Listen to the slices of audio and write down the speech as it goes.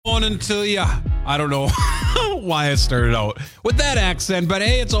morning to you. I don't know why I started out with that accent, but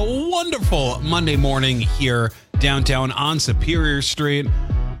hey, it's a wonderful Monday morning here downtown on Superior Street.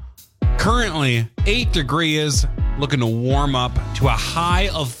 Currently 8 degrees, looking to warm up to a high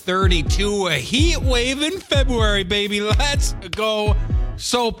of 32. A heat wave in February, baby. Let's go.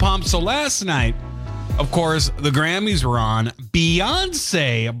 So pumped. So last night, of course, the Grammys were on.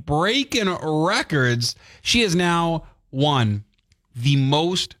 Beyonce breaking records. She has now won the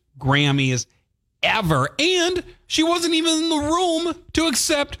most Grammys ever. And she wasn't even in the room to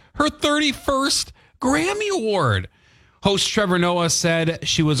accept her 31st Grammy Award. Host Trevor Noah said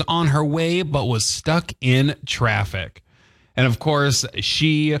she was on her way but was stuck in traffic. And of course,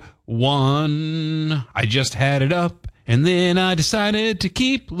 she won. I just had it up. And then I decided to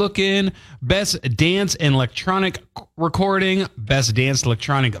keep looking. Best Dance and Electronic Recording, Best Dance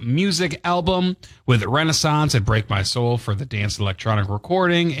Electronic Music Album with Renaissance and Break My Soul for the Dance Electronic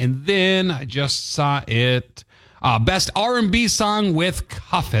Recording. And then I just saw it. Best R&B Song with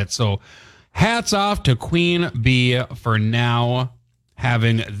Cuff It. So hats off to Queen Bee for now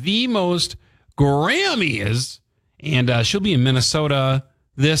having the most Grammys. And she'll be in Minnesota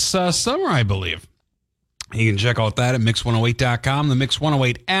this summer, I believe. You can check out that at Mix108.com, the Mix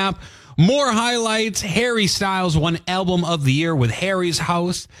 108 app. More highlights. Harry Styles won Album of the Year with Harry's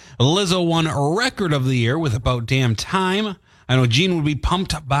House. Lizzo won Record of the Year with About Damn Time. I know Gene would be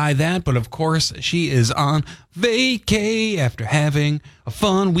pumped by that, but of course she is on vacay after having a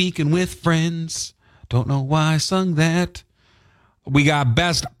fun weekend with friends. Don't know why I sung that. We got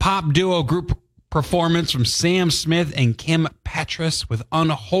Best Pop Duo Group Performance from Sam Smith and Kim Petras with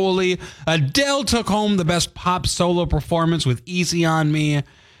Unholy. Adele took home the Best Pop Solo Performance with Easy on Me.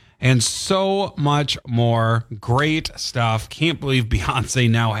 And so much more great stuff. Can't believe Beyonce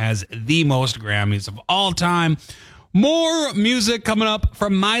now has the most Grammys of all time. More music coming up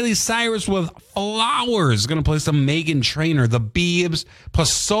from Miley Cyrus with Flowers. Going to play some Meghan Trainor, The Biebs,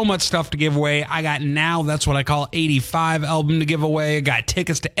 plus so much stuff to give away. I got Now That's What I Call 85 album to give away. Got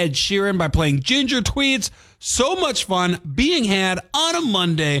tickets to Ed Sheeran by playing Ginger Tweets. So much fun being had on a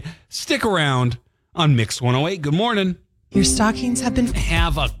Monday. Stick around on Mix 108. Good morning. Your stockings have been...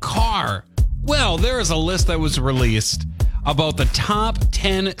 Have a car. Well, there is a list that was released about the top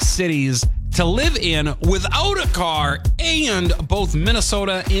 10 cities to live in without a car, and both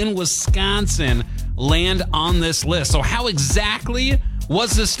Minnesota and Wisconsin land on this list. So how exactly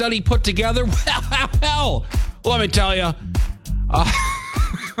was this study put together? Well, let me tell you.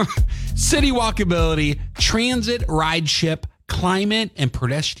 City walkability, transit, rideship, climate, and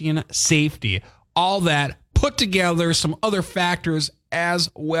pedestrian safety. All that put together, some other factors as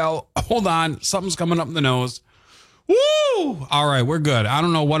well. Hold on, something's coming up the nose. Woo! All right, we're good. I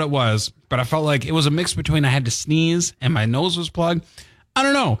don't know what it was, but I felt like it was a mix between I had to sneeze and my nose was plugged. I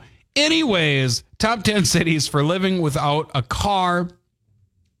don't know. Anyways, top 10 cities for living without a car.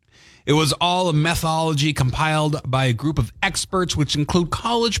 It was all a methodology compiled by a group of experts, which include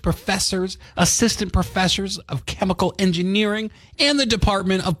college professors, assistant professors of chemical engineering, and the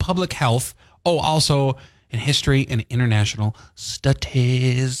Department of Public Health. Oh, also in history and international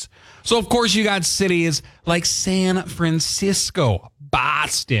studies. So, of course, you got cities like San Francisco,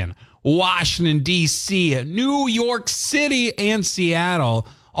 Boston, Washington, D.C., New York City, and Seattle,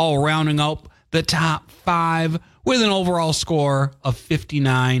 all rounding up the top 5 with an overall score of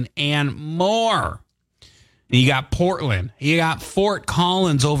 59 and more. You got Portland. You got Fort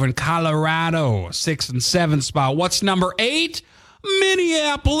Collins over in Colorado, 6 and 7 spot. What's number 8?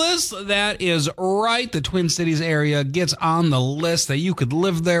 Minneapolis. That is right. The Twin Cities area gets on the list that you could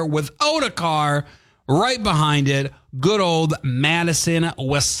live there without a car. Right behind it, good old Madison,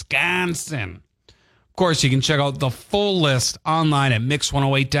 Wisconsin. Of course, you can check out the full list online at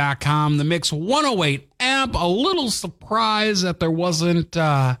Mix108.com, the Mix 108 app. A little surprised that there wasn't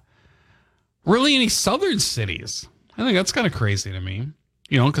really any southern cities. I think that's kind of crazy to me,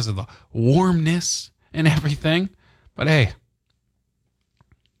 because of the warmness and everything. But hey,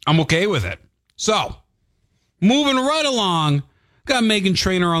 I'm okay with it. So, moving right along, got Meghan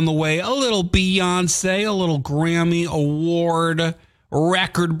Trainor on the way, a little Beyonce, a little Grammy Award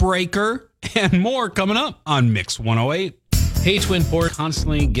record breaker, and more coming up on Mix 108. Hey, Twin Port,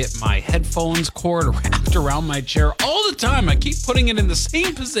 constantly get my headphones cord wrapped around my chair all the time. I keep putting it in the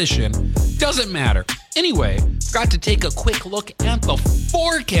same position. Doesn't matter. Anyway, forgot to take a quick look at the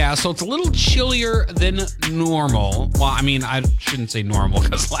forecast. So it's a little chillier than normal. Well, I mean, I shouldn't say normal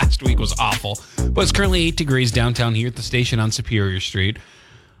because last week was awful. But it's currently 8 degrees downtown here at the station on Superior Street.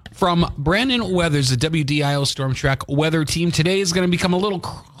 From Brandon Weathers, the WDIO Storm Track weather team, today is going to become a little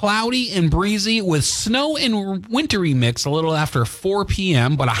cloudy and breezy with snow and wintry mix a little after 4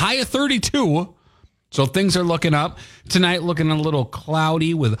 p.m., but a high of 32. So things are looking up. Tonight looking a little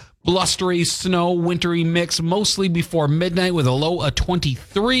cloudy with blustery snow, wintry mix, mostly before midnight with a low of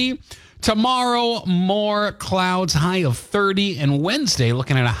 23. Tomorrow, more clouds, high of 30, and Wednesday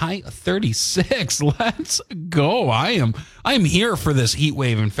looking at a high of 36. Let's go. I am here for this heat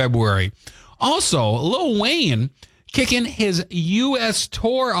wave in February. Also, Lil Wayne kicking his U.S.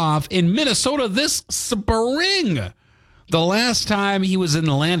 tour off in Minnesota this spring. The last time he was in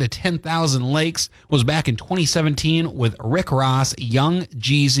the land of 10,000 lakes was back in 2017 with Rick Ross, Young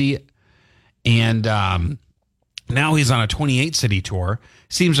Jeezy, and now he's on a 28-city tour.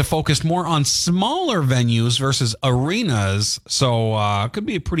 Seems to focus more on smaller venues versus arenas. So could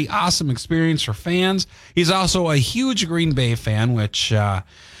be a pretty awesome experience for fans. He's also a huge Green Bay fan, which I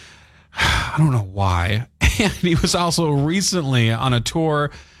don't know why. And he was also recently on a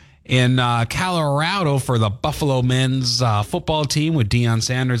tour in Colorado for the Buffalo men's football team with Deion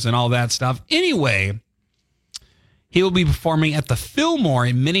Sanders and all that stuff. Anyway, he will be performing at the Fillmore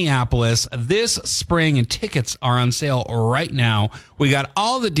in Minneapolis this spring, and tickets are on sale right now. We got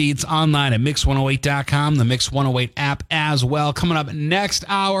all the deets online at Mix108.com, the Mix 108 app as well. Coming up next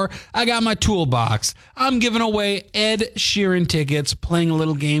hour, I got my toolbox. I'm giving away Ed Sheeran tickets, playing a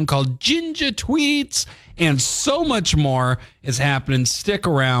little game called Ginger Tweets, and so much more is happening. Stick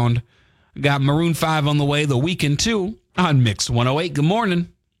around. Got Maroon 5 on the way, The Weeknd too, on Mix 108. Good morning.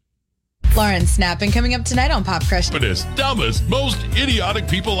 Lauren Snapping coming up tonight on Pop Crush. Stupidest, dumbest, most idiotic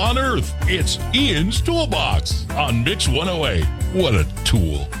people on earth. It's Ian's Toolbox on Mix 108. What a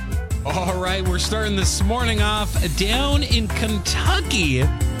tool. All right, we're starting this morning off down in Kentucky,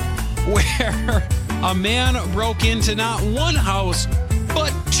 where a man broke into not one house,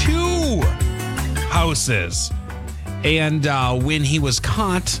 but 2 houses. And when he was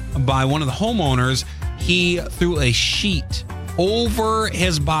caught by one of the homeowners, he threw a sheet over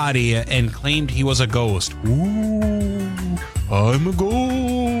his body and claimed he was a ghost. Ooh, I'm a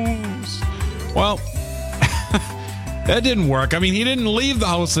ghost. Well, that didn't work. I mean, he didn't leave the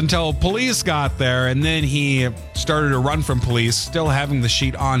house until police got there, and then he started to run from police, still having the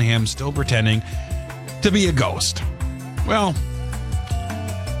sheet on him, still pretending to be a ghost. Well,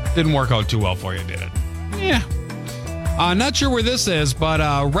 didn't work out too well for you, did it? Yeah. Not sure where this is, but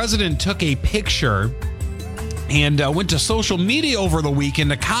a resident took a picture and went to social media over the weekend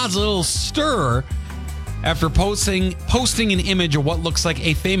to cause a little stir after posting an image of what looks like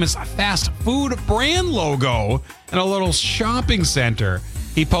a famous fast food brand logo in a little shopping center.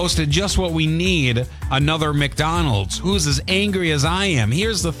 He posted, "Just what we need, another McDonald's. Who's as angry as I am?"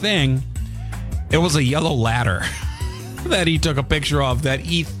 Here's the thing. It was a yellow ladder that he took a picture of that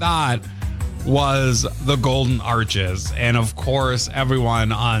he thought was the Golden Arches. And of course,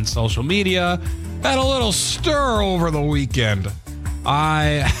 everyone on social media had a little stir over the weekend.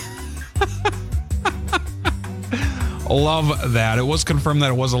 I love that. It was confirmed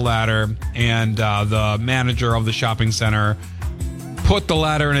that it was a ladder, and the manager of the shopping center put the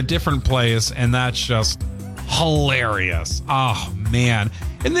ladder in a different place, and that's just hilarious. Oh, man.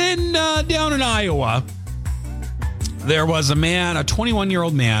 And then down in Iowa, there was a man, a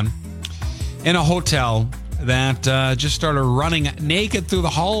 21-year-old man, in a hotel that just started running naked through the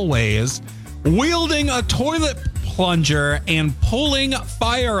hallways, wielding a toilet plunger and pulling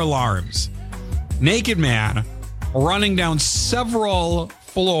fire alarms. Naked man running down several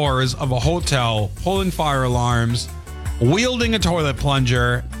floors of a hotel, pulling fire alarms, wielding a toilet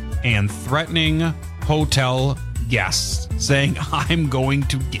plunger, and threatening hotel guests, saying, "I'm going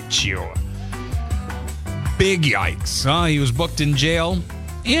to get you." Big yikes. He was booked in jail,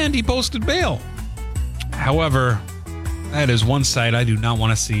 and he posted bail. However, that is one sight I do not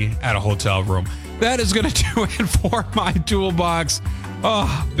want to see at a hotel room. That is going to do it for my toolbox.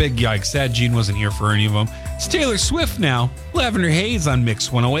 Oh, big yikes. Sad Gene wasn't here for any of them. It's Taylor Swift now. Lavender Haze on Mix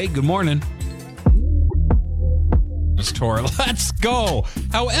 108. Good morning. This tour. Let's go.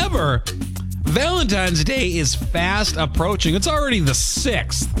 However, Valentine's Day is fast approaching. It's already the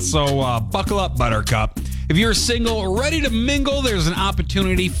 6th, so buckle up, Buttercup. If you're single, ready to mingle, there's an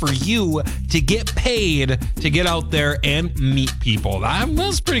opportunity for you to get paid to get out there and meet people.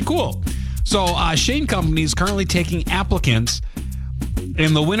 That's pretty cool. So Shane Company is currently taking applicants,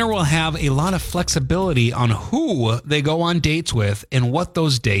 and the winner will have a lot of flexibility on who they go on dates with and what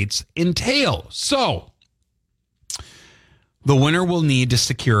those dates entail. So the winner will need to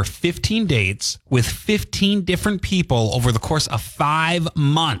secure 15 dates with 15 different people over the course of 5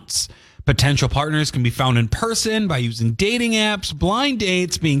 months. Potential partners can be found in person by using dating apps, blind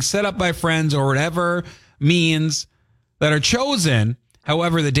dates being set up by friends, or whatever means that are chosen.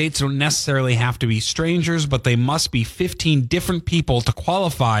 However, the dates don't necessarily have to be strangers, but they must be 15 different people to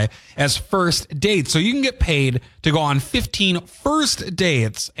qualify as first dates. So you can get paid to go on 15 first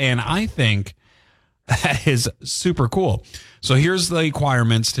dates, and I think that is super cool. So here's the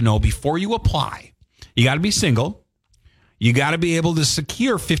requirements to know before you apply. You got to be single. You got to be able to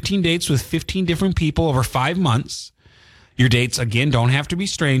secure 15 dates with 15 different people over 5 months. Your dates, again, don't have to be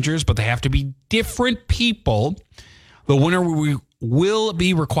strangers, but they have to be different people. The winner will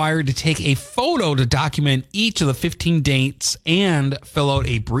be required to take a photo to document each of the 15 dates and fill out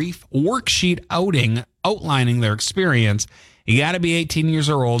a brief worksheet outlining their experience. You got to be 18 years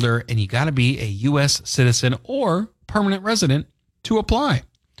or older, and you got to be a U.S. citizen or permanent resident to apply.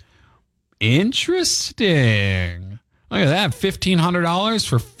 Interesting. Look at that, $1,500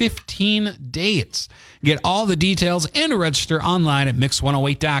 for 15 dates. Get all the details and register online at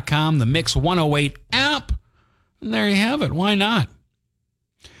Mix108.com, the Mix 108 app. And there you have it. Why not?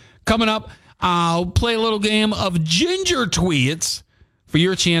 Coming up, I'll play a little game of Ginger Tweets for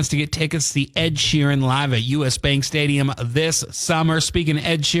your chance to get tickets to see Ed Sheeran live at US Bank Stadium this summer. Speaking of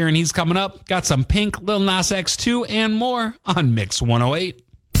Ed Sheeran, he's coming up. Got some Pink, Lil Nas X 2, and more on Mix 108.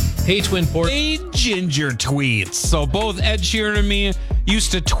 Hey, Twin Port. Hey, Ginger Tweets. So both Ed Sheeran and me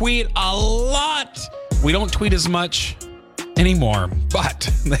used to tweet a lot. We don't tweet as much anymore, but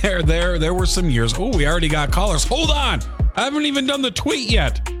there were some years. Oh, we already got callers. Hold on. I haven't even done the tweet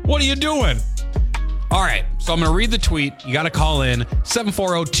yet. What are you doing? All right, so I'm going to read the tweet. You got to call in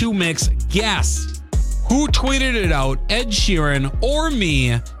 740-2MIX. Guess who tweeted it out, Ed Sheeran or me,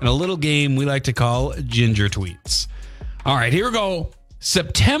 in a little game we like to call Ginger Tweets. All right, here we go.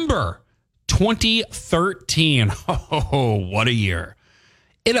 September 2013. Oh, what a year.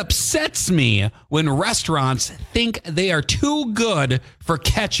 It upsets me when restaurants think they are too good for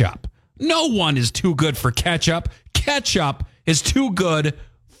ketchup. No one is too good for ketchup. Ketchup is too good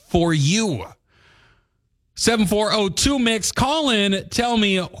for you. 740-2MIX. Call in. Tell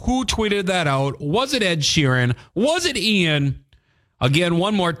me who tweeted that out. Was it Ed Sheeran? Was it Ian? Again,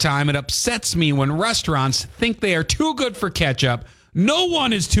 one more time. It upsets me when restaurants think they are too good for ketchup. No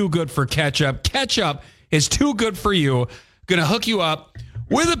one is too good for ketchup. Ketchup is too good for you. Gonna hook you up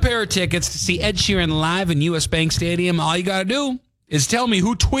with a pair of tickets to see Ed Sheeran live in US Bank Stadium. All you gotta do is tell me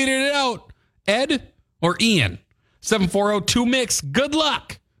who tweeted it out, Ed or Ian. 740-2MIX. Good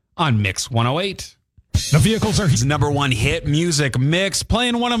luck on Mix 108. The vehicles are his number one hit music mix,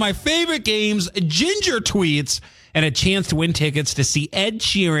 playing one of my favorite games, Ginger Tweets, and a chance to win tickets to see Ed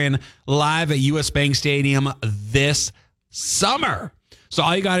Sheeran live at US Bank Stadium this summer. So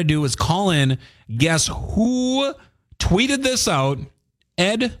all you got to do is call in, guess who tweeted this out,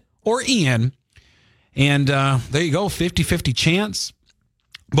 Ed or Ian, and there you go, 50-50 chance.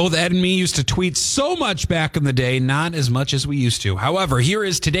 Both Ed and me used to tweet so much back in the day, not as much as we used to. However, here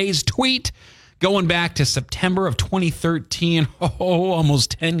is today's tweet going back to September of 2013. Oh,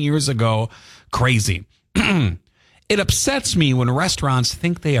 almost 10 years ago. Crazy. It upsets me when restaurants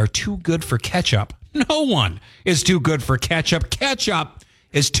think they are too good for ketchup. No one is too good for ketchup. Ketchup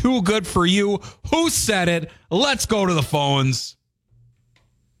is too good for you. Who said it? Let's go to the phones.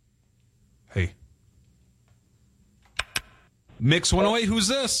 Hey. Mix 108, who's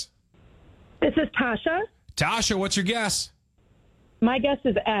this? This is Tasha. Tasha, what's your guess? My guess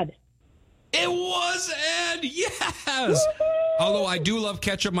is Ed. It was Ed, yes! Although I do love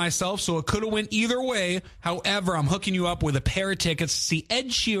ketchup myself, so it could have went either way. However, I'm hooking you up with a pair of tickets to see Ed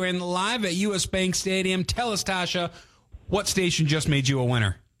Sheeran live at US Bank Stadium. Tell us, Tasha, what station just made you a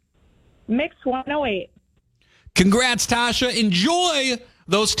winner? Mix 108. Congrats, Tasha. Enjoy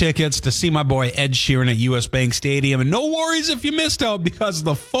those tickets to see my boy Ed Sheeran at US Bank Stadium. And no worries if you missed out because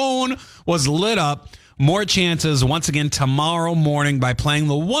the phone was lit up. More chances once again tomorrow morning by playing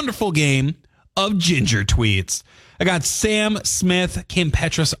the wonderful game of Ginger Tweets. I got Sam Smith, Kim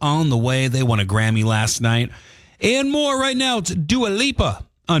Petras on the way. They won a Grammy last night. And more right now. It's Dua Lipa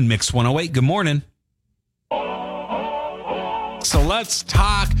on Mix 108. Good morning. So let's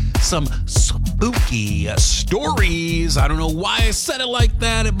talk some spooky stories. I don't know why I said it like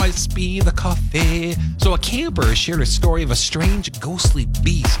that. It might be the coffee. So a camper shared a story of a strange ghostly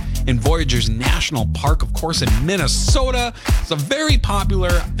beast in Voyageurs National Park, of course, in Minnesota. It's a very popular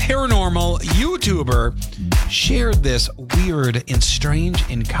paranormal YouTuber shared this weird and strange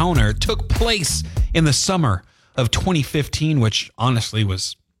encounter. It took place in the summer of 2015, which honestly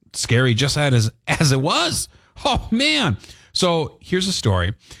was scary just as it was. Oh, man. So here's the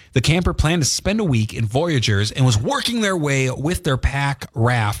story. The camper planned to spend a week in Voyageurs and was working their way with their pack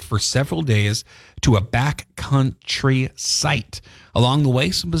raft for several days to a backcountry site. Along the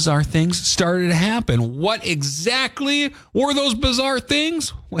way, some bizarre things started to happen. What exactly were those bizarre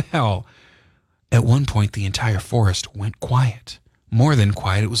things? Well, at one point, the entire forest went quiet. More than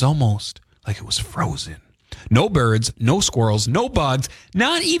quiet, it was almost like it was frozen. No birds, no squirrels, no bugs,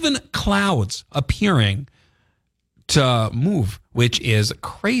 not even clouds appearing to move, which is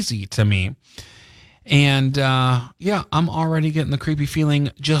crazy to me. And I'm already getting the creepy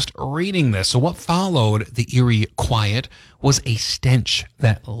feeling just reading this. So what followed the eerie quiet was a stench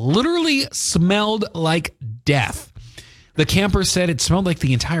that literally smelled like death. The camper said it smelled like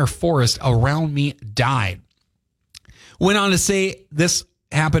the entire forest around me died. Went on to say this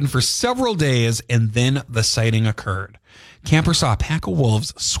happened for several days, and then the sighting occurred. Camper saw a pack of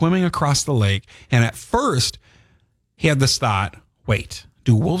wolves swimming across the lake, and at first he had this thought, wait,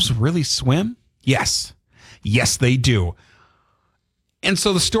 do wolves really swim? Yes, they do. And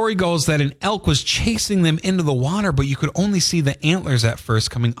so the story goes that an elk was chasing them into the water, but you could only see the antlers at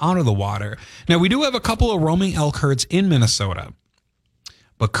first coming out of the water. Now, we do have a couple of roaming elk herds in Minnesota,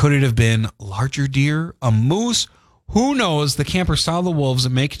 but could it have been larger deer, a moose? Who knows? The camper saw the wolves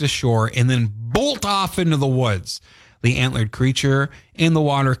make it to shore and then bolt off into the woods. The antlered creature in the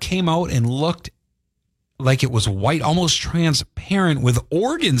water came out and looked like it was white, almost transparent, with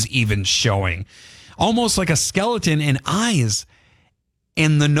organs even showing, almost like a skeleton and eyes.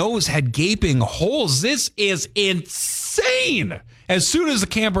 And the nose had gaping holes. This is insane. As soon as the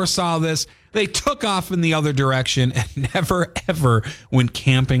camper saw this, they took off in the other direction and never, ever went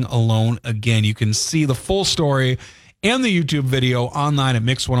camping alone again. You can see the full story and the YouTube video online at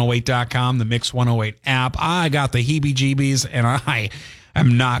Mix108.com, the Mix 108 app. I got the heebie-jeebies, and I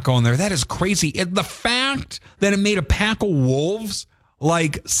am not going there. That is crazy. The fact that it made a pack of wolves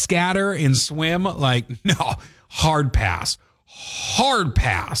like scatter and swim, like, no, hard pass. Hard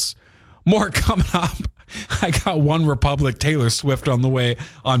pass. More coming up. I got One Republic, Taylor Swift on the way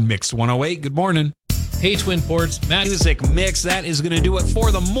on Mix 108. Good morning. Hey, Twin Ports, Matt. Music Mix. That is going to do it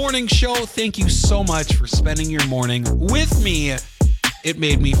for the morning show. Thank you so much for spending your morning with me. It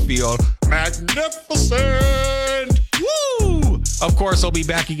made me feel magnificent. Woo! Of course, I'll be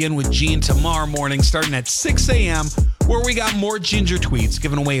back again with Gene tomorrow morning, starting at 6 a.m., where we got more Ginger tweets,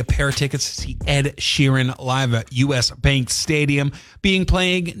 giving away a pair of tickets to see Ed Sheeran live at US Bank Stadium, being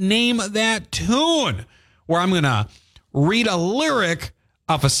playing Name That Tune, where I'm going to read a lyric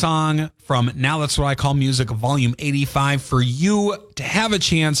off a song from Now That's What I Call Music, Volume 85, for you to have a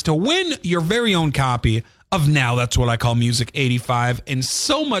chance to win your very own copy of Now That's What I Call Music 85. And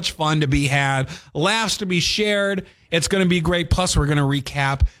so much fun to be had, laughs to be shared. It's going to be great. Plus, we're going to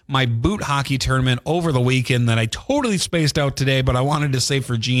recap my boot hockey tournament over the weekend that I totally spaced out today, but I wanted to say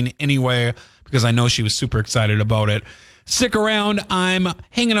for Jean anyway, because I know she was super excited about it. Stick around. I'm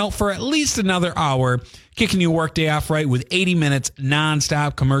hanging out for at least another hour, kicking your workday off right with 80 minutes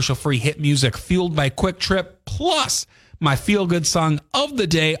nonstop commercial-free hit music fueled by Quick Trip, plus my feel-good song of the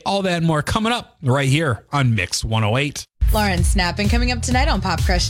day. All that and more coming up right here on Mix 108. Lauren Snapping coming up tonight on Pop Crush